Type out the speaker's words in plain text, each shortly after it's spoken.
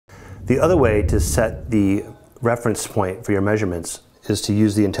The other way to set the reference point for your measurements is to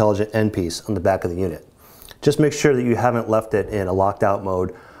use the Intelligent Endpiece on the back of the unit. Just make sure that you haven't left it in a locked out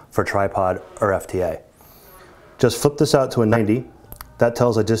mode for tripod or FTA. Just flip this out to a 90. That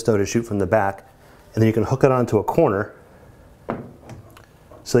tells a disto to shoot from the back, and then you can hook it onto a corner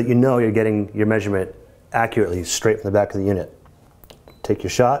so that you know you're getting your measurement accurately straight from the back of the unit. Take your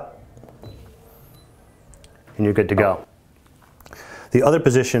shot, and you're good to go. The other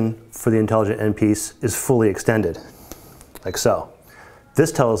position for the Intelligent Endpiece is fully extended, like so.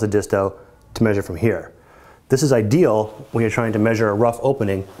 This tells the disto to measure from here. This is ideal when you're trying to measure a rough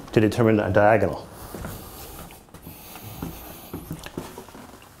opening to determine a diagonal.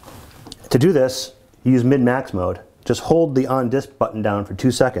 To do this, you use min-max mode. Just hold the on disk button down for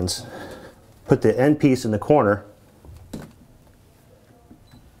 2 seconds, put the end piece in the corner,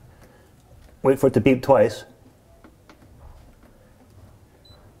 wait for it to beep twice,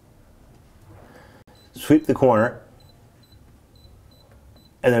 sweep the corner,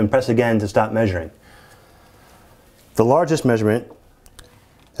 and then press again to stop measuring. The largest measurement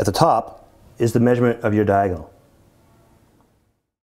at the top is the measurement of your diagonal.